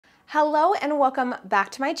Hello and welcome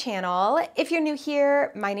back to my channel. If you're new here,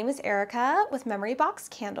 my name is Erica with Memory Box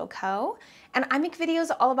Candle Co. And I make videos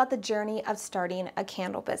all about the journey of starting a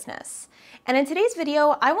candle business. And in today's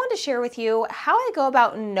video, I want to share with you how I go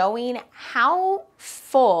about knowing how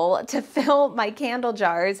full to fill my candle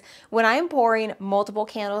jars when I'm pouring multiple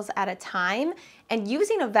candles at a time and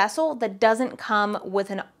using a vessel that doesn't come with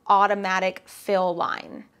an automatic fill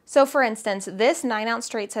line. So for instance, this 9-ounce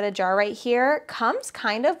straight set of jar right here comes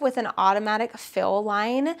kind of with an automatic fill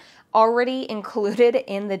line already included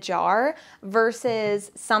in the jar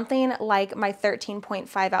versus something like my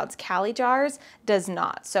 13.5-ounce Cali jars does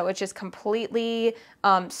not. So it's just completely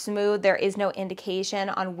smooth. There is no indication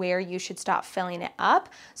on where you should stop filling it up.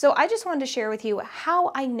 So I just wanted to share with you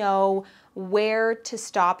how I know where to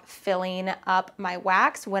stop filling up my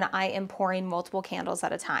wax when I am pouring multiple candles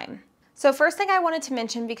at a time. So first thing I wanted to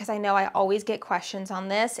mention, because I know I always get questions on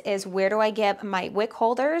this, is where do I get my wick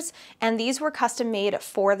holders? And these were custom made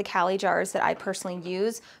for the Cali jars that I personally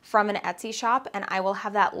use from an Etsy shop, and I will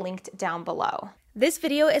have that linked down below. This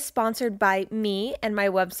video is sponsored by me and my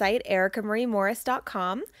website,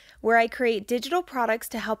 ericamarieMorris.com, where I create digital products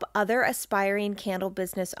to help other aspiring candle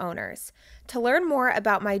business owners. To learn more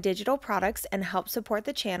about my digital products and help support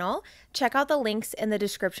the channel, check out the links in the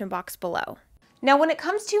description box below. Now, when it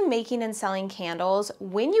comes to making and selling candles,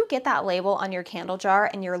 when you get that label on your candle jar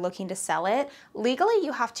and you're looking to sell it, legally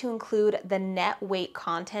you have to include the net weight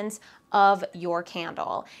contents of your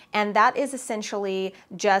candle. And that is essentially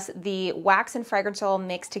just the wax and fragrance oil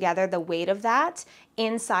mixed together, the weight of that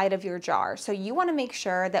inside of your jar. So you want to make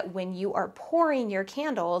sure that when you are pouring your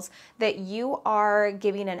candles that you are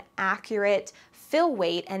giving an accurate fill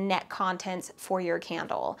weight and net contents for your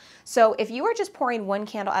candle. So if you are just pouring one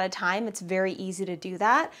candle at a time, it's very easy to do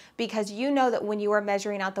that because you know that when you are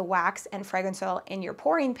measuring out the wax and fragrance oil in your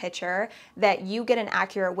pouring pitcher that you get an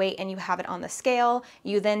accurate weight and you have it on the scale.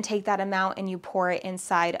 You then take that amount and you pour it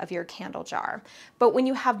inside of your candle jar. But when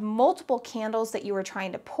you have multiple candles that you are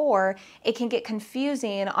trying to pour, it can get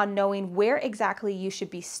confusing on knowing where exactly you should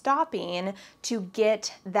be stopping to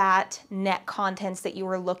get that net contents that you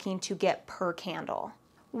are looking to get per candle.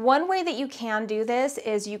 One way that you can do this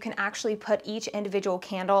is you can actually put each individual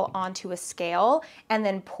candle onto a scale and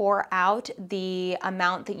then pour out the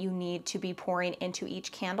amount that you need to be pouring into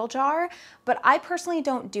each candle jar. But I personally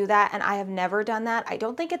don't do that, and I have never done that. I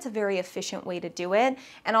don't think it's a very efficient way to do it.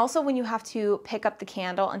 And also when you have to pick up the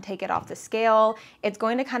candle and take it off the scale, it's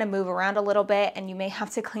going to kind of move around a little bit and you may have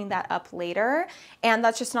to clean that up later. And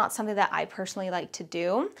that's just not something that I personally like to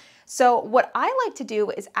do. So what I like to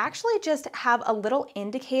do is actually just have a little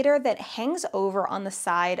indicator that hangs over on the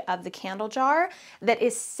side of the candle jar that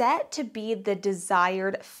is set to be the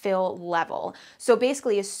desired fill level. So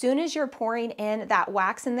basically, as soon as you're pouring in that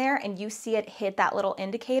wax in there and you see it hit that little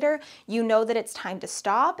indicator, you know that it's time to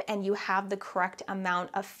stop and you have the correct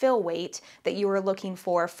amount of fill weight that you are looking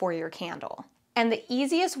for your candle. And the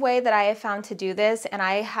easiest way that I have found to do this, and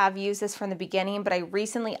I have used this from the beginning, but I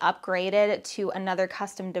recently upgraded to another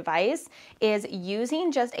custom device, is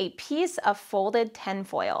using just a piece of folded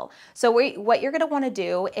tinfoil. So what you're gonna wanna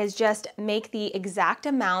do is just make the exact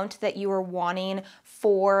amount that you are wanting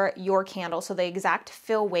for your candle. So the exact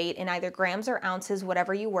fill weight in either grams or ounces,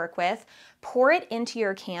 whatever you work with, pour it into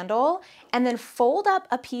your candle and then fold up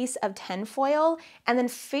a piece of tinfoil and then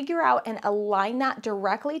figure out and align that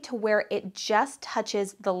directly to where it just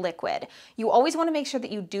touches the liquid. You always want to make sure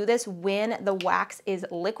that you do this when the wax is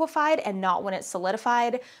liquefied and not when it's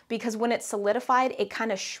solidified, because when it's solidified, it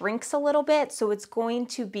kind of shrinks a little bit, so it's going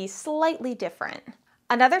to be slightly different.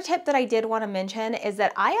 Another tip that I did want to mention is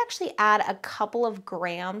that I actually add a couple of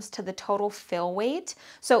grams to the total fill weight.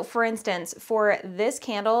 So for instance, for this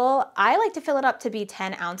candle, I like to fill it up to be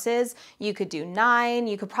 10 ounces. You could do 9,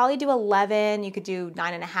 you could probably do 11, you could do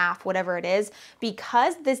 9.5, whatever it is.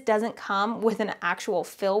 Because this doesn't come with an actual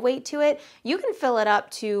fill weight to it, you can fill it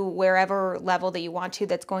up to wherever level that you want to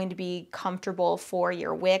that's going to be comfortable for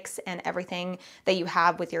your wicks and everything that you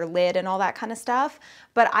have with your lid and all that kind of stuff.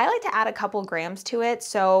 But I like to add a couple grams to it.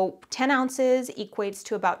 So 10 ounces equates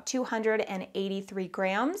to about 283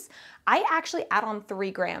 grams. I actually add on 3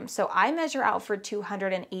 grams. So I measure out for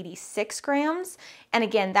 286 grams. And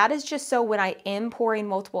again, that is just so when I am pouring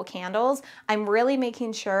multiple candles, I'm really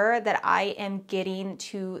making sure that I am getting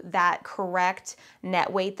to that correct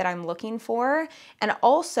net weight that I'm looking for. And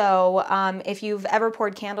also, if you've ever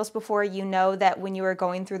poured candles before, you know that when you are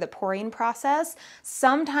going through the pouring process,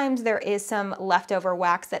 sometimes there is some leftover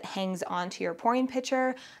wax that hangs onto your pouring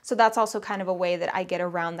pitcher. So that's also kind of a way that I get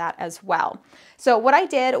around that as well. So what I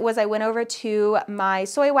did was I went went over to my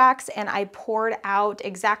soy wax and I poured out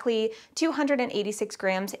exactly 286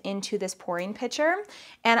 grams into this pouring pitcher.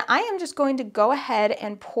 And I am just going to go ahead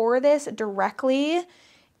and pour this directly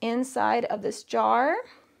inside of this jar.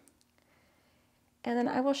 And then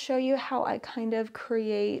I will show you how I kind of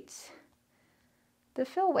create the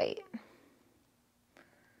fill weight.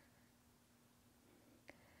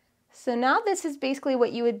 So now this is basically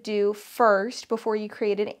what you would do first before you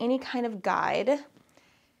created any kind of guide.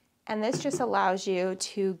 And this just allows you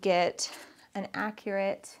to get an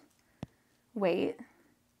accurate weight.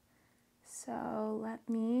 So let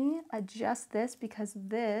me adjust this because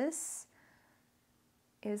this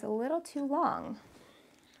is a little too long.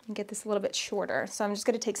 And get this a little bit shorter. So I'm just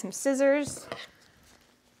going to take some scissors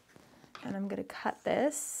and I'm going to cut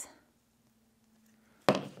this.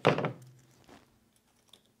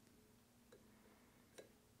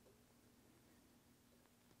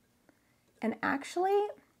 And actually,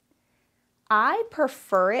 I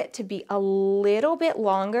prefer it to be a little bit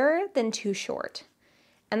longer than too short.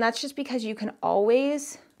 And that's just because you can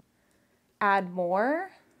always add more,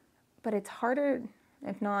 but it's harder,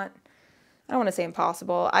 if not, I don't want to say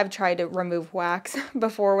impossible. I've tried to remove wax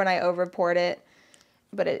before when I overpoured it,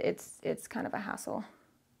 but it's kind of a hassle.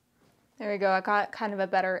 There we go, I got kind of a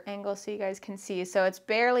better angle so you guys can see. So it's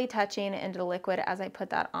barely touching into the liquid as I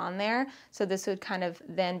put that on there. So this would kind of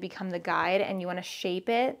then become the guide, and you want to shape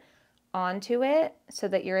it onto it so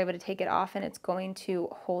that you're able to take it off and it's going to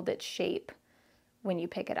hold its shape when you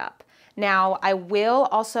pick it up. Now, I will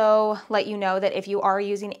also let you know that if you are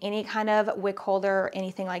using any kind of wick holder or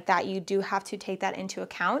anything like that, you do have to take that into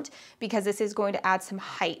account because this is going to add some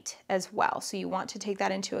height as well. So you want to take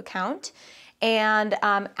that into account. And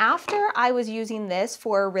after I was using this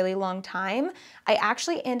for a really long time, I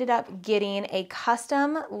actually ended up getting a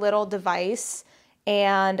custom little device,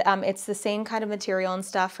 and it's the same kind of material and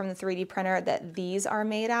stuff from the 3D printer that these are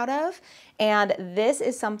made out of. And this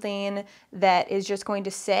is something that is just going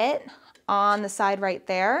to sit on the side right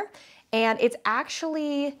there. And it's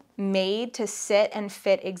actually made to sit and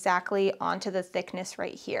fit exactly onto the thickness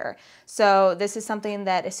right here. So this is something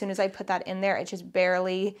that as soon as I put that in there, it's just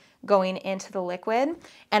barely going into the liquid.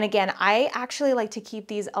 And again, I actually like to keep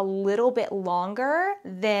these a little bit longer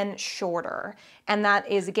than shorter. And that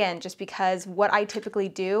is, again, just because what I typically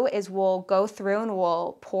do is we'll go through and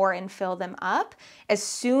we'll pour and fill them up as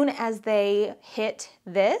soon as they hit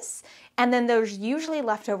this. And then there's usually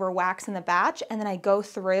leftover wax in the batch, and then I go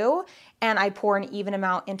through and I pour an even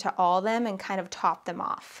amount into all of them and kind of top them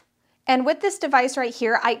off. And with this device right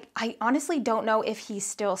here, I honestly don't know if he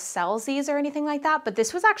still sells these or anything like that, but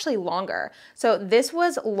this was actually longer. So this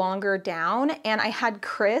was longer down, and I had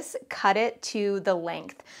Chris cut it to the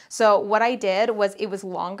length. So what I did was it was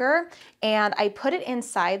longer, and I put it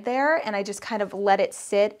inside there, and I just kind of let it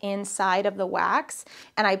sit inside of the wax,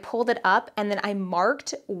 and I pulled it up, and then I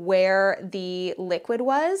marked where the liquid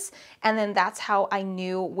was, and then that's how I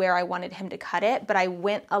knew where I wanted him to cut it. But I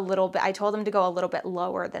went a little bit, I told him to go a little bit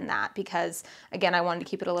lower than that because, again, I wanted to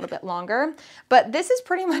keep it a little bit longer. But this is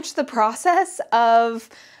pretty much the process of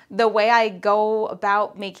the way I go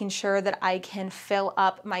about making sure that I can fill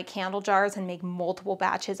up my candle jars and make multiple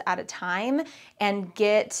batches at a time and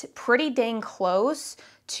get pretty dang close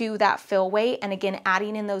to that fill weight. And again,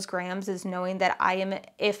 adding in those grams is knowing that I am,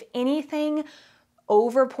 if anything,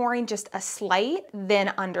 over pouring just a slight,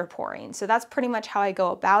 then under pouring. So that's pretty much how I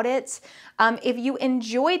go about it. If you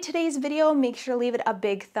enjoyed today's video, make sure to leave it a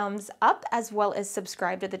big thumbs up, as well as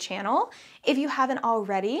subscribe to the channel if you haven't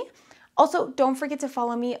already. Also, don't forget to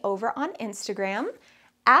follow me over on Instagram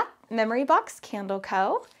at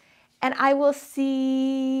MemoryBoxCandleCo, and I will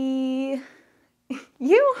see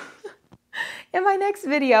you in my next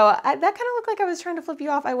video. That kind of looked like I was trying to flip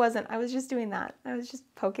you off. I wasn't. I was just doing that. I was just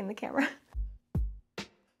poking the camera.